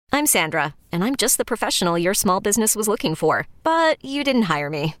I'm Sandra, and I'm just the professional your small business was looking for. But you didn't hire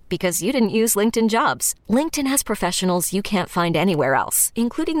me because you didn't use LinkedIn Jobs. LinkedIn has professionals you can't find anywhere else,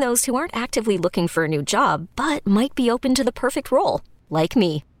 including those who aren't actively looking for a new job, but might be open to the perfect role, like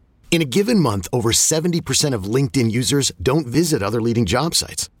me. In a given month, over 70% of LinkedIn users don't visit other leading job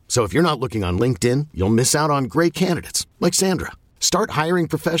sites. So if you're not looking on LinkedIn, you'll miss out on great candidates like Sandra. Start hiring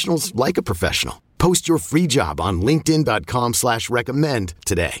professionals like a professional. Post your free job on linkedin.com/recommend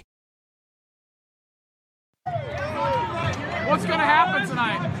today. What's going to happen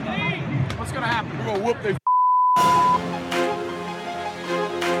tonight? What's going to happen? We're going to whoop their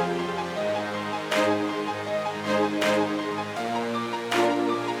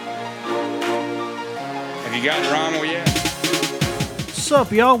Have you got drama yet? What's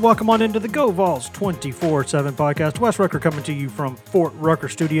up, y'all? Welcome on into the Go Vols 24/7 podcast. Wes Rucker coming to you from Fort Rucker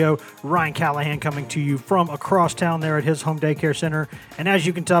Studio. Ryan Callahan coming to you from across town there at his home daycare center. And as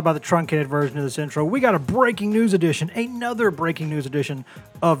you can tell by the truncated version of this intro, we got a breaking news edition, another breaking news edition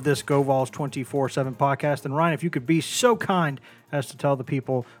of this Go Vols 24/7 podcast. And Ryan, if you could be so kind as to tell the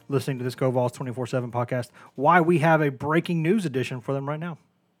people listening to this Go Vols 24/7 podcast why we have a breaking news edition for them right now.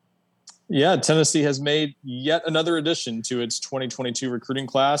 Yeah, Tennessee has made yet another addition to its 2022 recruiting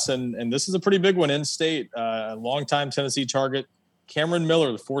class, and this is a pretty big one in state. A longtime Tennessee target, Cameron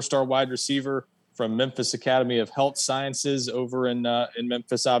Miller, the four-star wide receiver from Memphis Academy of Health Sciences over in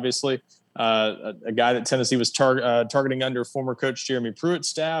Memphis, obviously. A guy that Tennessee was targeting under former coach Jeremy Pruitt's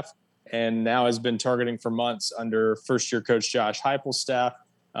staff, and now has been targeting for months under first-year coach Josh Heupel's staff.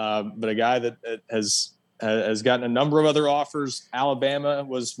 But a guy that has gotten a number of other offers. Alabama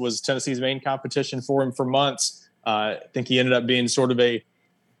was Tennessee's main competition for him for months. I think he ended up being sort of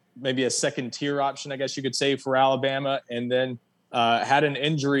maybe a second tier option, I guess you could say, for Alabama. And then had an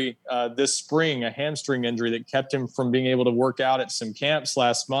injury this spring, a hamstring injury that kept him from being able to work out at some camps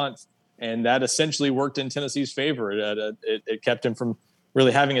last month. And that essentially worked in Tennessee's favor. It kept him from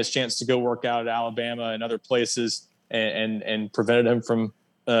really having his chance to go work out at Alabama and other places, and prevented him from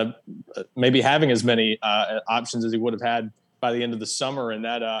maybe having as many options as he would have had by the end of the summer. And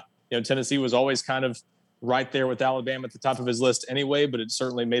that, Tennessee was always kind of right there with Alabama at the top of his list anyway, but it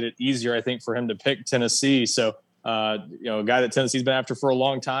certainly made it easier, I think, for him to pick Tennessee. So, a guy that Tennessee's been after for a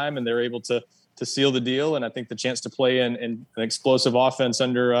long time, and they're able to seal the deal. And I think the chance to play in an explosive offense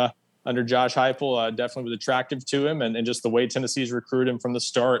under Josh Heupel definitely was attractive to him. And just the way Tennessee's recruited him from the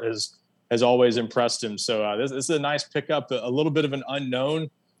start has always impressed him. So this is a nice pickup, a little bit of an unknown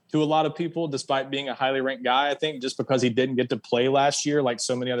to a lot of people, despite being a highly ranked guy, I think, just because he didn't get to play last year like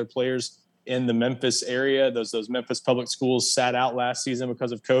so many other players in the Memphis area. Those Memphis public schools sat out last season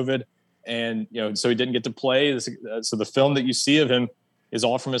because of COVID. And, so he didn't get to play. So the film that you see of him is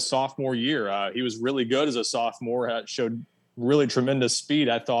all from his sophomore year. He was really good as a sophomore, showed really tremendous speed,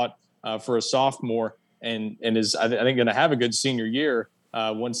 I thought, for a sophomore, and is, I think, going to have a good senior year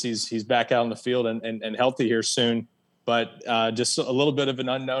once he's back out on the field and healthy here soon. But just a little bit of an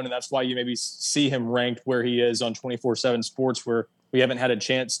unknown, and that's why you maybe see him ranked where he is on 24/7 Sports, where we haven't had a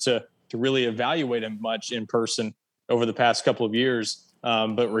chance to really evaluate him much in person over the past couple of years.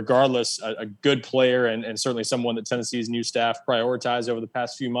 But regardless, a good player and certainly someone that Tennessee's new staff prioritized over the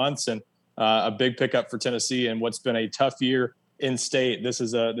past few months, and a big pickup for Tennessee in what's been a tough year in state. This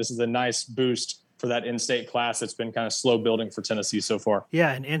is a nice boost for that in-state class that's been kind of slow building for Tennessee so far.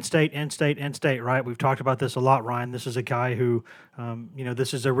 Yeah, and in-state, right? We've talked about this a lot, Ryan. This is a guy who,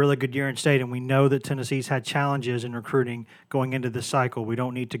 this is a really good year in state, and we know that Tennessee's had challenges in recruiting going into this cycle. We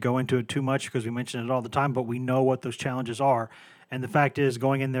don't need to go into it too much because we mention it all the time, but we know what those challenges are. And the fact is,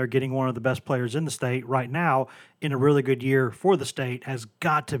 going in there, getting one of the best players in the state right now in a really good year for the state has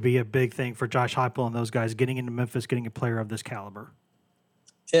got to be a big thing for Josh Heupel and those guys getting into Memphis, getting a player of this caliber.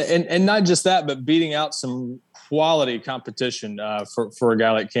 And not just that, but beating out some quality competition for a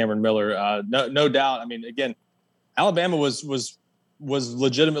guy like Cameron Miller. No doubt. I mean, again, Alabama was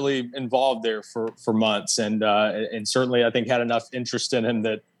legitimately involved there for months, and certainly I think had enough interest in him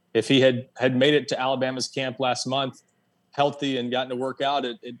that if he had made it to Alabama's camp last month, healthy and gotten to work out,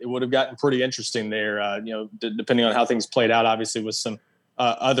 it would have gotten pretty interesting there. Depending on how things played out, obviously with some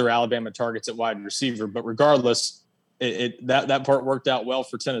other Alabama targets at wide receiver, but regardless. That part worked out well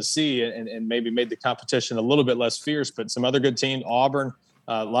for Tennessee and maybe made the competition a little bit less fierce, but some other good teams, Auburn,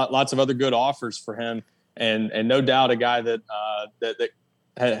 lots of other good offers for him. And no doubt a guy that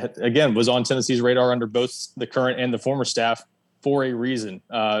again, was on Tennessee's radar under both the current and the former staff for a reason.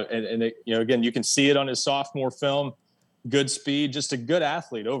 Again, you can see it on his sophomore film, good speed, just a good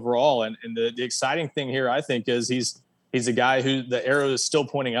athlete overall. And the exciting thing here, I think, is he's a guy who the arrow is still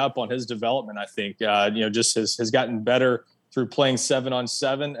pointing up on his development. I think, just has gotten better through playing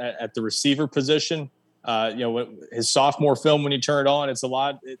 7-on-7 at the receiver position. His sophomore film, when you turn it on, it's a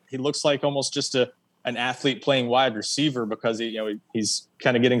lot. He looks like almost just an athlete playing wide receiver because he's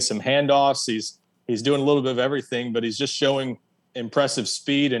kind of getting some handoffs. He's doing a little bit of everything, but he's just showing impressive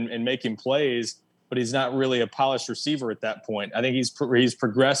speed and making plays. But he's not really a polished receiver at that point. I think he's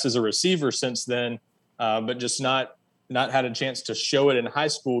progressed as a receiver since then, but just not had a chance to show it in high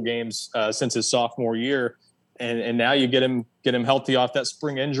school games since his sophomore year. And now you get him healthy off that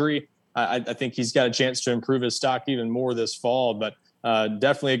spring injury. I think he's got a chance to improve his stock even more this fall. But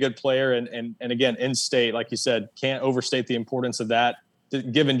definitely a good player. And again, in-state, like you said, can't overstate the importance of that,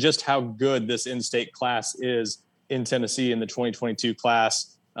 given just how good this in-state class is in Tennessee in the 2022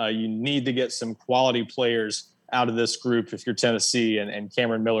 class. You need to get some quality players out of this group if you're Tennessee, and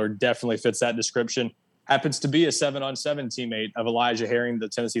Cameron Miller definitely fits that description. Happens to be a 7-on-7 teammate of Elijah Herring, the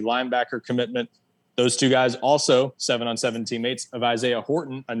Tennessee linebacker commitment. Those two guys also 7-on-7 teammates of Isaiah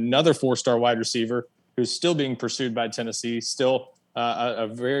Horton, another 4-star wide receiver who's still being pursued by Tennessee, still a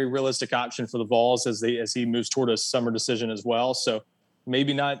very realistic option for the Vols as he moves toward a summer decision as well. So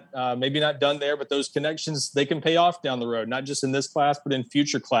maybe not done there, but those connections, they can pay off down the road, not just in this class, but in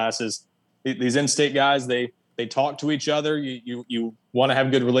future classes. These in-state guys, they talk to each other. You want to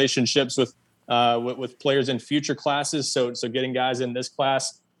have good relationships with players in future classes. So getting guys in this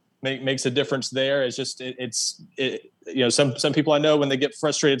class makes a difference there. It's just, some people I know, when they get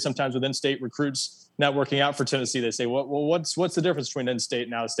frustrated sometimes with in-state recruits not working out for Tennessee, they say, well, what's the difference between in-state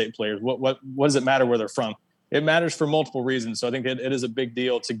and out-of-state players? What does it matter where they're from? It matters for multiple reasons. So I think it is a big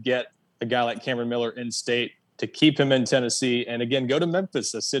deal to get a guy like Cameron Miller in-state, to keep him in Tennessee. And again, go to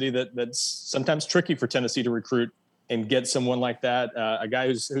Memphis, a city that's sometimes tricky for Tennessee to recruit, and get someone like that, a guy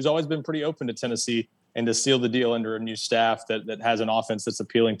who's always been pretty open to Tennessee, and to seal the deal under a new staff that has an offense that's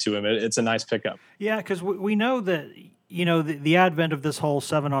appealing to him. It's a nice pickup. Yeah, because we know that, the advent of this whole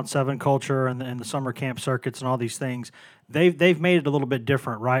 7-on-7 culture and the summer camp circuits and all these things, they've made it a little bit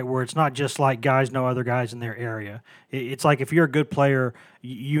different, right? Where it's not just like guys know other guys in their area. It's like if you're a good player,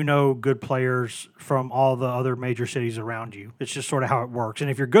 you know good players from all the other major cities around you. It's just sort of how it works. And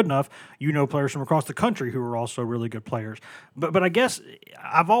if you're good enough, you know players from across the country who are also really good players. But I guess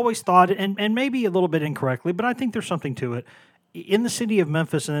I've always thought, and maybe a little bit incorrectly, but I think there's something to it. In the city of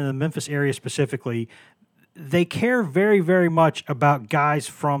Memphis, and in the Memphis area specifically, they care very, very much about guys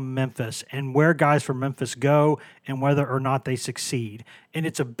from Memphis and where guys from Memphis go and whether or not they succeed. And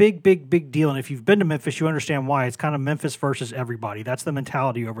it's a big, big, big deal. And if you've been to Memphis, you understand why. It's kind of Memphis versus everybody. That's the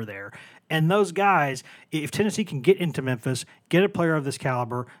mentality over there. And those guys, if Tennessee can get into Memphis, get a player of this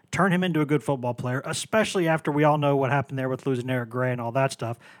caliber, turn him into a good football player, especially after we all know what happened there with losing Eric Gray and all that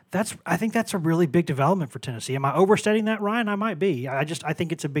stuff, I think that's a really big development for Tennessee. Am I overstating that, Ryan? I might be. I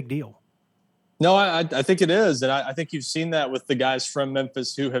think it's a big deal. No, I think it is. And I think you've seen that with the guys from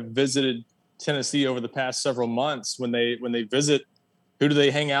Memphis who have visited Tennessee over the past several months. When they visit, who do they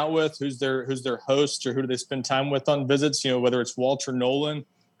hang out with? Who's their host, or who do they spend time with on visits? Whether it's Walter Nolan,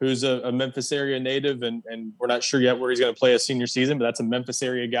 who's a Memphis area native, and we're not sure yet where he's going to play a senior season, but that's a Memphis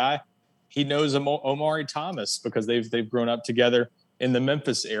area guy. He knows Omari Thomas because they've grown up together in the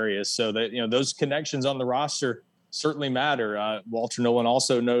Memphis area. So that, those connections on the roster certainly matter. Walter Nolan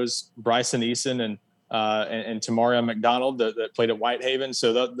also knows Bryson Eason and Tamaria McDonald that played at Whitehaven.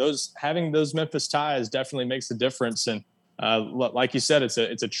 So having those Memphis ties definitely makes a difference. And like you said, it's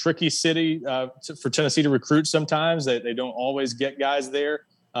a tricky city for Tennessee to recruit. Sometimes they don't always get guys there,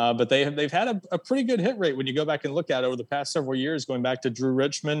 but they've had a pretty good hit rate when you go back and look at it over the past several years, going back to Drew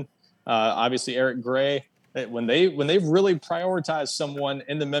Richmond, obviously Eric Gray. When they've really prioritized someone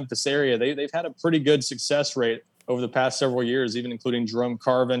in the Memphis area, they've had a pretty good success rate over the past several years, even including Jerome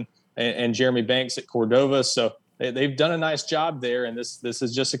Carvin and Jeremy Banks at Cordova. So they've done a nice job there, and this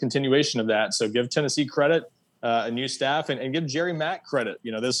is just a continuation of that. So give Tennessee credit, a new staff, and give Jerry Mack credit.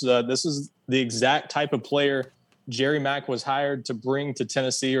 This is the exact type of player Jerry Mack was hired to bring to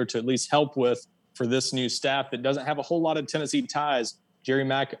Tennessee, or to at least help with, for this new staff that doesn't have a whole lot of Tennessee ties. Jerry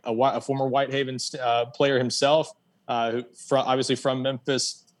Mack, a former Whitehaven player himself, obviously from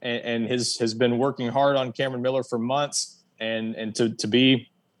Memphis, and has been working hard on Cameron Miller for months, and to be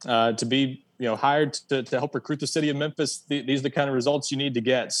hired to help recruit the city of Memphis. These are the kind of results you need to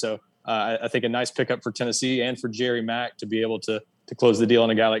get. So I think a nice pickup for Tennessee and for Jerry Mack to be able to close the deal on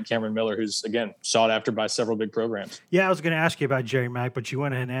a guy like Cameron Miller, who's, again, sought after by several big programs. Yeah, I was going to ask you about Jerry Mack, but you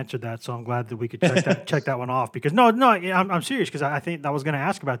went ahead and answered that, so I'm glad that we could check that one off. Because I'm serious, because I think I was going to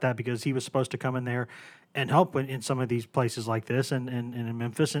ask about that, because he was supposed to come in there and help in some of these places like this and in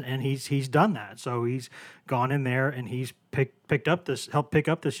Memphis, and he's done that. So he's gone in there and he's helped pick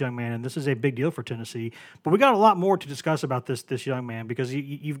up this young man, and this is a big deal for Tennessee. But we got a lot more to discuss about this young man, because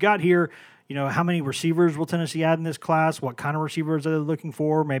you've got here, how many receivers will Tennessee add in this class? What kind of receivers are they looking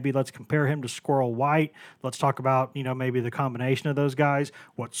for? Maybe let's compare him to Squirrel White. Let's talk about, maybe the combination of those guys.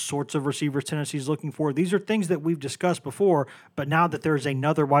 What sorts of receivers Tennessee's looking for? These are things that we've discussed before, but now that there's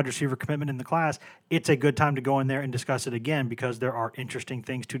another wide receiver commitment in the class, it's a good time to go in there and discuss it again, because there are interesting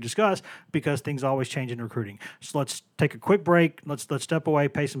things to discuss, because things always change in recruiting. So let's take a quick break. Let's step away,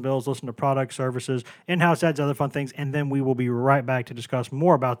 pay some bills, listen to product, services, in-house ads, other fun things, and then we will be right back to discuss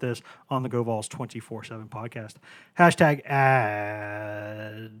more about this on the Go Vols 24/7 podcast.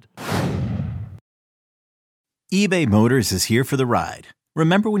 #ad. eBay Motors is here for the ride.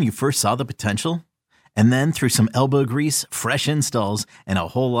 Remember when you first saw the potential? And then through some elbow grease, fresh installs, and a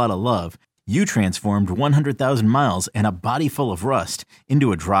whole lot of love, you transformed 100,000 miles and a body full of rust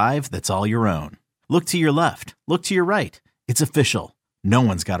into a drive that's all your own. Look to your left. Look to your right. It's official. No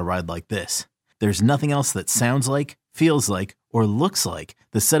one's got a ride like this. There's nothing else that sounds like, feels like, or looks like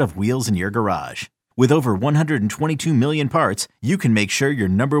the set of wheels in your garage. With over 122 million parts, you can make sure your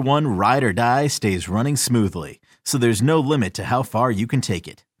number one ride or die stays running smoothly, so there's no limit to how far you can take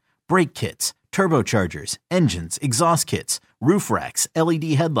it. Brake kits, turbochargers, engines, exhaust kits, roof racks,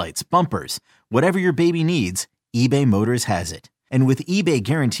 LED headlights, bumpers, whatever your baby needs, eBay Motors has it. And with eBay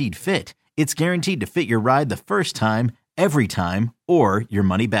Guaranteed Fit, it's guaranteed to fit your ride the first time, every time, or your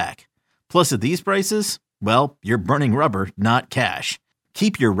money back. Plus, at these prices, well, you're burning rubber, not cash.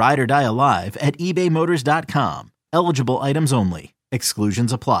 Keep your ride or die alive at ebaymotors.com. Eligible items only.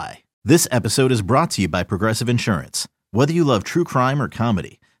 Exclusions apply. This episode is brought to you by Progressive Insurance. Whether you love true crime or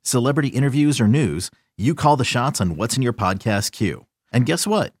comedy, celebrity interviews or news, you call the shots on what's in your podcast queue. And guess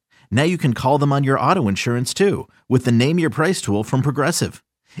what? Now you can call them on your auto insurance too, with the Name Your Price tool from Progressive.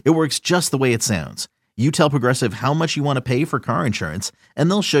 It works just the way it sounds. You tell Progressive how much you want to pay for car insurance, and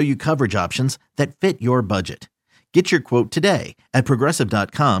they'll show you coverage options that fit your budget. Get your quote today at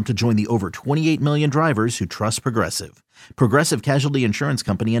Progressive.com to join the over 28 million drivers who trust Progressive. Progressive Casualty Insurance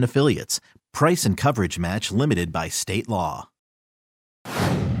Company and Affiliates. Price and coverage match limited by state law.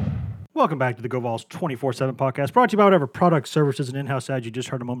 Welcome back to the Go Vols 24/7 podcast, brought to you by whatever products, services, and in-house ads you just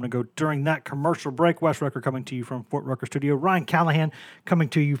heard a moment ago during that commercial break. Wes Rucker coming to you from Fort Rucker Studio. Ryan Callahan coming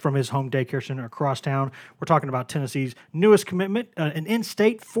to you from his home daycare center across town. We're talking about Tennessee's newest commitment, an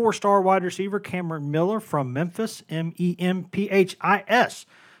in-state 4-star wide receiver, Cameron Miller from Memphis, Memphis.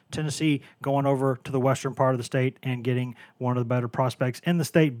 Tennessee going over to the western part of the state and getting one of the better prospects in the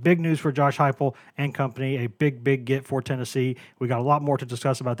state. Big news for Josh Heupel and company. A big get for Tennessee. We got a lot more to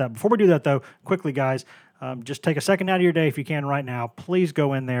discuss about that. Before we do that, though, quickly, guys, just take a second out of your day if you can right now. Please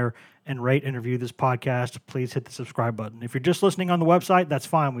go in there and rate and review this podcast. Please hit the subscribe button. If you're just listening on the website, that's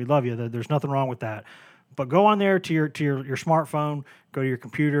fine. We love you. There's nothing wrong with that. But go on there to your smartphone, go to your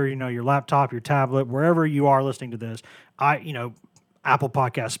computer, your laptop, your tablet, wherever you are listening to this. Apple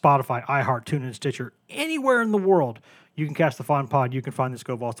Podcasts, Spotify, iHeart, TuneIn, Stitcher, anywhere in the world, you can cast the Fun Pod. You can find this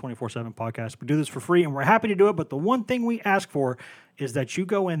Go Vols 24/7 podcast. We do this for free, and we're happy to do it. But the one thing we ask for is that you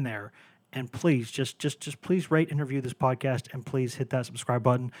go in there and please, just please rate and review this podcast, and please hit that subscribe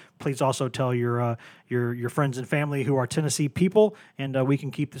button. Please also tell your friends and family who are Tennessee people, and we can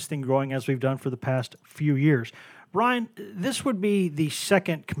keep this thing going as we've done for the past few years. Ryan, this would be the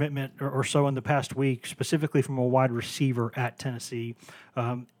second commitment or so in the past week, specifically from a wide receiver at Tennessee.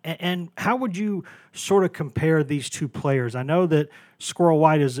 And how would you sort of compare these two players? I know that Squirrel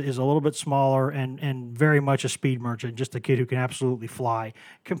White is a little bit smaller and very much a speed merchant, just a kid who can absolutely fly.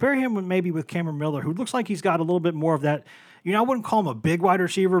 Compare him with Cameron Miller, who looks like he's got a little bit more of that. I wouldn't call him a big wide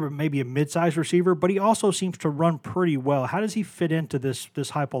receiver, but maybe a mid-sized receiver, but he also seems to run pretty well. How does he fit into this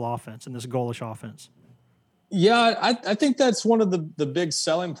Heupel offense and this goalish offense? Yeah, I think that's one of the big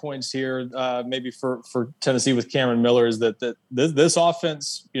selling points here, maybe for Tennessee with Cameron Miller, is that this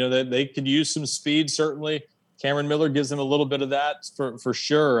offense, they could use some speed. Certainly, Cameron Miller gives them a little bit of that for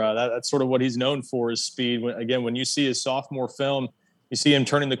sure. That's sort of what he's known for, is speed. When you see his sophomore film, you see him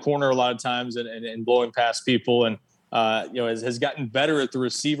turning the corner a lot of times and blowing past people, and has gotten better at the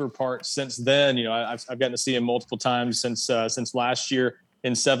receiver part since then. I've gotten to see him multiple times since last year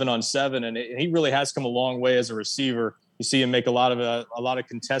in 7-on-7, and he really has come a long way as a receiver. You see him make a lot of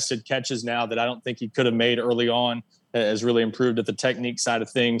contested catches now that I don't think he could have made early on. Has really improved at the technique side of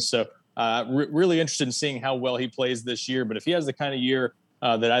things. So really interested in seeing how well he plays this year. But if he has the kind of year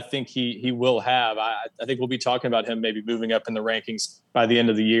that I think he will have, I think we'll be talking about him maybe moving up in the rankings by the end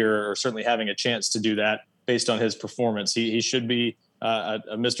of the year, or certainly having a chance to do that based on his performance. He should be a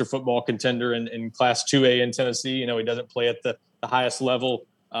Mr. Football contender in Class 2A in Tennessee. He doesn't play at the highest level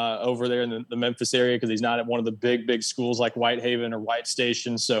over there in the Memphis area because he's not at one of the big schools like Whitehaven or White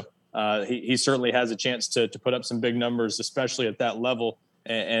Station. So he certainly has a chance to put up some big numbers, especially at that level.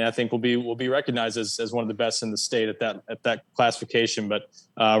 And I think will be recognized as one of the best in the state at that classification. But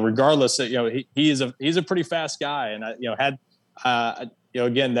regardless, he's a pretty fast guy, and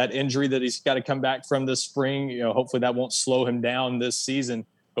again, that injury that he's got to come back from this spring, hopefully that won't slow him down this season.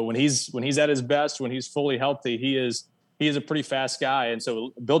 But when he's at his best, when he's fully healthy, he is a pretty fast guy. And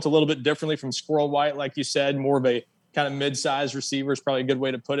so built a little bit differently from Squirrel White, like you said, more of a kind of mid-sized receiver is probably a good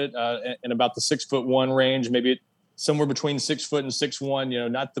way to put it, in about the 6'1" range, maybe somewhere between 6 foot and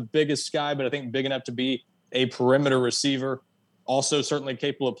 6'1", not the biggest guy, but I think big enough to be a perimeter receiver. Also certainly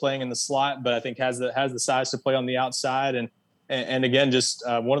capable of playing in the slot, but I think has the size to play on the outside. And again, just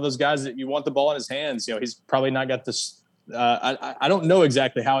one of those guys that you want the ball in his hands. He's probably not got this. I don't know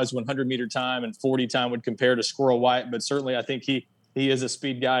exactly how his 100-meter time and 40 time would compare to Squirrel White, but certainly I think he is a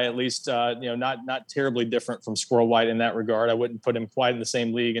speed guy, at least, not terribly different from Squirrel White in that regard. I wouldn't put him quite in the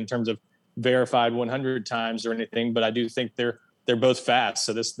same league in terms of verified 100 times or anything, but I do think they're both fast.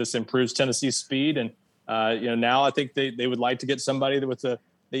 So this improves Tennessee's speed. And, now I think they would like to get somebody that with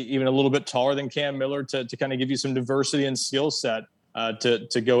even a little bit taller than Cam Miller to kind of give you some diversity and skill set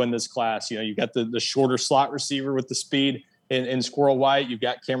to go in this class. You've got the shorter slot receiver with the speed in Squirrel White. You've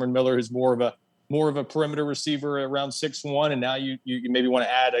got Cameron Miller, who's more of a perimeter receiver around 6'1", and now you maybe want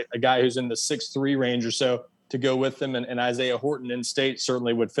to add a guy who's in the 6'3" range or so to go with them. And Isaiah Horton in state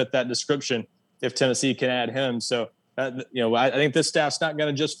certainly would fit that description if Tennessee can add him. So, I think this staff's not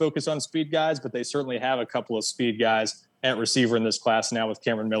going to just focus on speed guys, but they certainly have a couple of speed guys at receiver in this class now with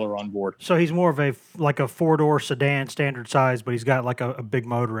Cameron Miller on board. So he's more of a 4-door sedan standard size, but he's got like a big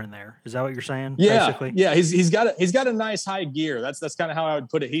motor in there. Is that what you're saying? Yeah. Basically? Yeah. He's got a nice high gear. That's kind of how I would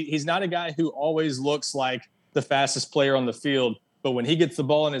put it. He's not a guy who always looks like the fastest player on the field, but when he gets the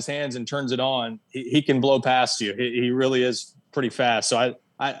ball in his hands and turns it on, he can blow past you. He really is pretty fast. So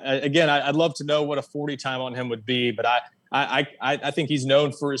I'd love to know what a 40 time on him would be, but I think he's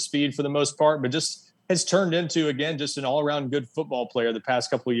known for his speed for the most part, but just has turned into, again, just an all-around good football player the past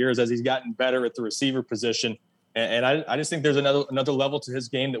couple of years as he's gotten better at the receiver position. And I just think there's another level to his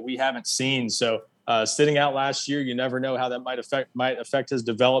game that we haven't seen. So sitting out last year, you never know how that might affect his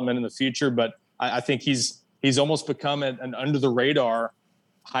development in the future. But I think he's almost become an under-the-radar,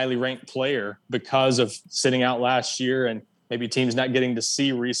 highly ranked player because of sitting out last year and maybe teams not getting to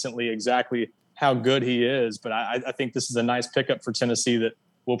see recently exactly how good he is. But I think this is a nice pickup for Tennessee that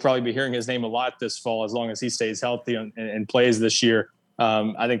we'll probably be hearing his name a lot this fall as long as he stays healthy and plays this year.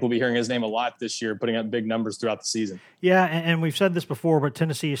 I think we'll be hearing his name a lot this year, putting up big numbers throughout the season. Yeah, and we've said this before, but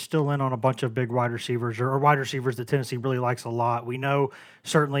Tennessee is still in on a bunch of big wide receivers or wide receivers that Tennessee really likes a lot. We know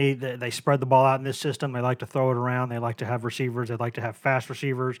certainly that they spread the ball out in this system. They like to throw it around. They like to have receivers. They like to have fast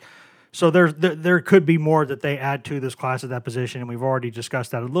receivers. So there could be more that they add to this class at that position, and we've already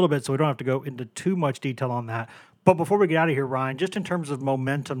discussed that a little bit, so we don't have to go into too much detail on that. But before we get out of here, Ryan, just in terms of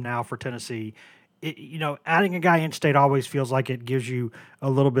momentum now for Tennessee, adding a guy in state always feels like it gives you a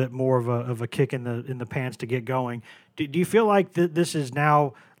little bit more of a kick in the pants to get going. Do you feel like this is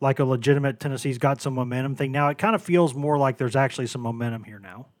now like a legitimate Tennessee's got some momentum thing now? It kind of feels more like there's actually some momentum here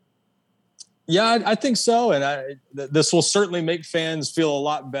now. Yeah, I think so, and this will certainly make fans feel a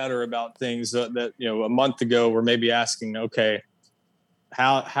lot better about things that a month ago we're maybe asking, okay,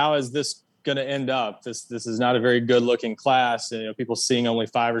 how is this going to end up? This is not a very good looking class, and people seeing only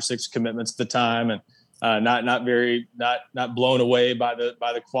 5 or 6 commitments at the time, and not blown away by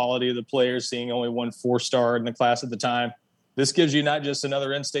the quality of the players, seeing only 1 4-star in the class at the time. This gives you not just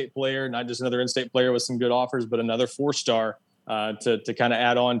another in-state player, with some good offers, but another 4-star to kind of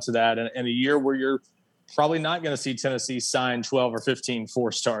add on to that. And a year where you're probably not going to see Tennessee sign 12 or 15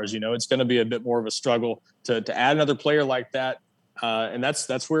 4-stars. It's going to be a bit more of a struggle to add another player like that. And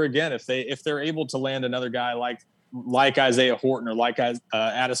that's where, again, if they're able to land another guy like Isaiah Horton or like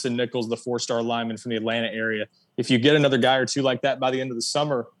Addison Nichols, the 4-star lineman from the Atlanta area, if you get another guy or two like that by the end of the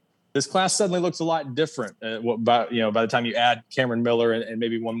summer, this class suddenly looks a lot different. By the time you add Cameron Miller and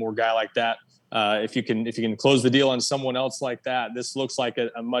maybe one more guy like that, if you can close the deal on someone else like that, this looks like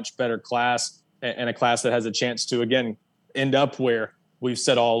a much better class and a class that has a chance to, again, end up where we've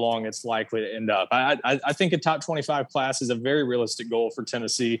said all along it's likely to end up. I think a top 25 class is a very realistic goal for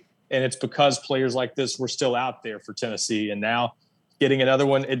Tennessee, and it's because players like this were still out there for Tennessee. And now getting another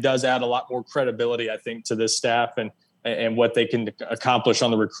one, it does add a lot more credibility, I think, to this staff and what they can accomplish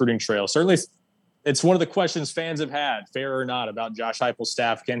on the recruiting trail. Certainly, it's one of the questions fans have had, fair or not, about Josh Heupel's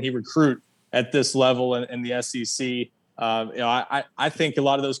staff. Can he recruit at this level in the SEC? I think a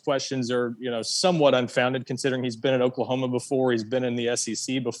lot of those questions are, somewhat unfounded considering he's been in Oklahoma before. He's been in the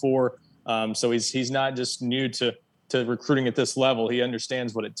SEC before. So he's not just new to recruiting at this level. He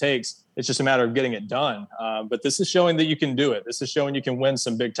understands what it takes. It's just a matter of getting it done. But this is showing that you can do it. This is showing you can win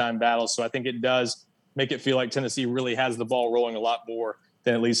some big time battles. So I think it does make it feel like Tennessee really has the ball rolling a lot more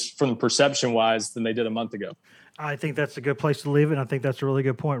than, at least from perception wise, than they did a month ago. I think that's a good place to leave it. And I think that's a really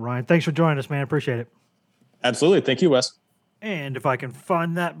good point, Ryan. Thanks for joining us, man. Appreciate it. Absolutely. Thank you, Wes. And if I can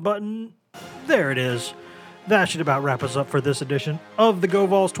find that button, there it is. That should about wrap us up for this edition of the Go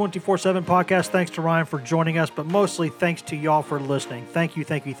Vols 24/7 podcast. Thanks to Ryan for joining us, but mostly thanks to y'all for listening. Thank you,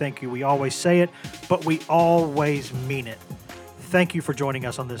 thank you, thank you. We always say it, but we always mean it. Thank you for joining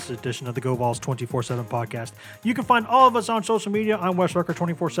us on this edition of the Go Vols 24/7 podcast. You can find all of us on social media. I'm Wes Rucker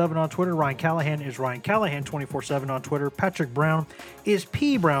 24/7 on Twitter. Ryan Callahan is Ryan Callahan 24/7 on Twitter. Patrick Brown is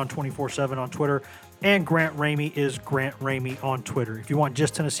P Brown 24/7 on Twitter. And Grant Ramey is Grant Ramey on Twitter. If you want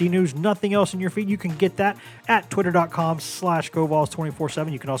just Tennessee news, nothing else in your feed, you can get that at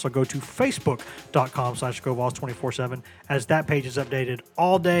twitter.com/GoVols247. You can also go to facebook.com/GoVols247 as that page is updated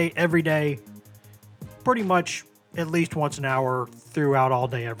all day, every day, pretty much at least once an hour throughout all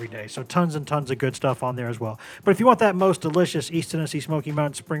day, every day. So tons and tons of good stuff on there as well. But if you want that most delicious East Tennessee Smoky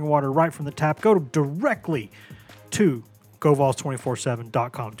Mountain spring water right from the tap, go directly to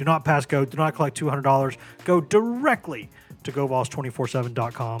GoVols247.com. Do not pass go. Do not collect $200. Go directly to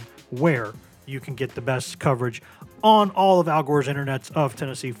GoVols247.com, where you can get the best coverage on all of Al Gore's internets of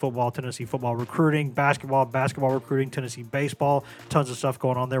Tennessee football recruiting, basketball recruiting, Tennessee baseball. Tons of stuff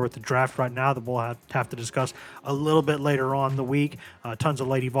going on there with the draft right now that we'll have to discuss a little bit later on in the week. Tons of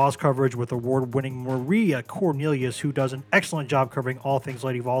Lady Vols coverage with award-winning Maria Cornelius, who does an excellent job covering all things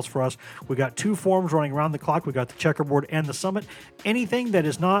Lady Vols for us. We got 2 forums running around the clock. We got the Checkerboard and the Summit. Anything that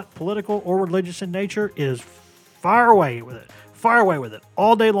is not political or religious in nature is fire away with it. Fire away with it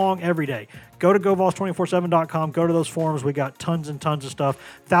all day long, every day. Go to GoVols247.com. Go to those forums. We got tons and tons of stuff.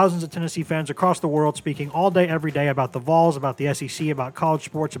 Thousands of Tennessee fans across the world speaking all day, every day about the Vols, about the SEC, about college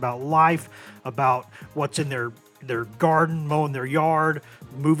sports, about life, about what's in their garden, mowing their yard,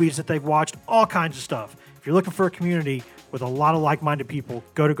 movies that they've watched, all kinds of stuff. If you're looking for a community with a lot of like-minded people,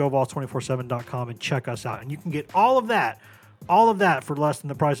 go to GoVols247.com and check us out. And you can get all of that for less than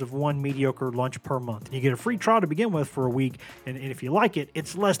the price of one mediocre lunch per month. And you get a free trial to begin with for a week. And if you like it,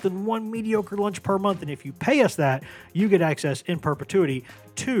 it's less than one mediocre lunch per month. And if you pay us that, you get access in perpetuity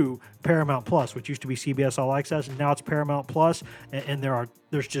to Paramount Plus, which used to be CBS All Access, and now it's Paramount Plus. And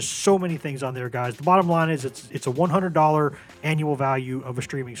there's just so many things on there, guys. The bottom line is it's a $100 annual value of a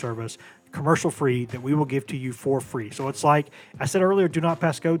streaming service, commercial free, that we will give to you for free. So it's like I said earlier, do not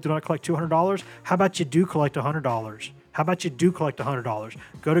pass go, do not collect $200. How about you do collect $100? How about you do collect $100?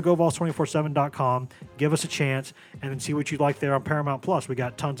 Go to GoVols247.com, give us a chance, and then see what you like there on Paramount Plus. We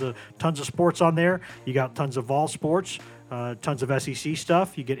got tons of sports on there. You got tons of Vol sports, tons of SEC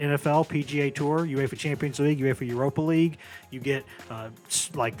stuff. You get NFL, PGA Tour, UEFA Champions League, UEFA Europa League. You get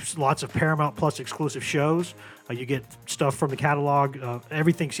lots of Paramount Plus exclusive shows. You get stuff from the catalog,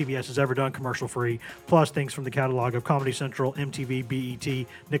 everything CBS has ever done commercial free, plus things from the catalog of Comedy Central, MTV, BET,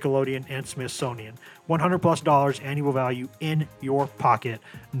 Nickelodeon, and Smithsonian. $100+ annual value in your pocket.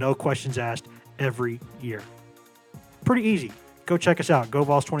 No questions asked every year. Pretty easy. Go check us out,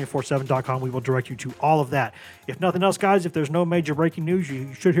 GoVols247.com. We will direct you to all of that. If nothing else, guys, if there's no major breaking news,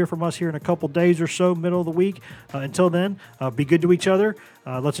 you should hear from us here in a couple days or so, middle of the week. Until then, be good to each other.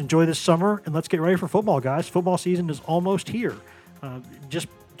 Let's enjoy this summer, and let's get ready for football, guys. Football season is almost here. Just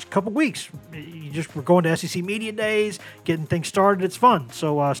a couple weeks. We're going to SEC Media Days, getting things started. It's fun.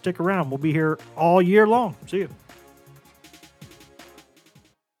 So stick around. We'll be here all year long. See you.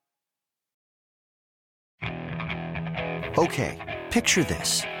 Okay, picture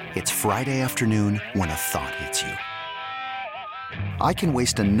this. It's Friday afternoon when a thought hits you. I can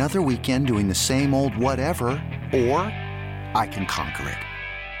waste another weekend doing the same old whatever, or I can conquer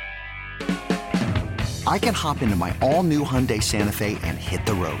it. I can hop into my all-new Hyundai Santa Fe and hit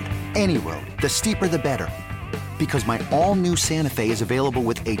the road. Any road. The steeper, the better. Because my all-new Santa Fe is available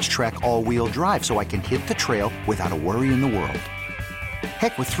with H-Track all-wheel drive, so I can hit the trail without a worry in the world.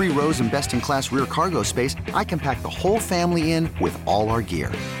 Heck, with 3 rows and best-in-class rear cargo space, I can pack the whole family in with all our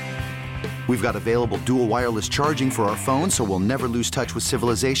gear. We've got available dual wireless charging for our phones, so we'll never lose touch with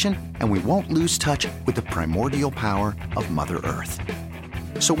civilization, and we won't lose touch with the primordial power of Mother Earth.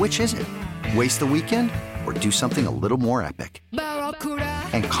 So which is it? Waste the weekend or do something a little more epic?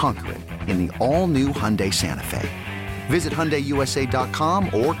 And conquer it in the all-new Hyundai Santa Fe. Visit HyundaiUSA.com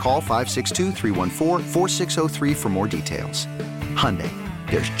or call 562-314-4603 for more details. Hyundai.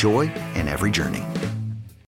 There's joy in every journey.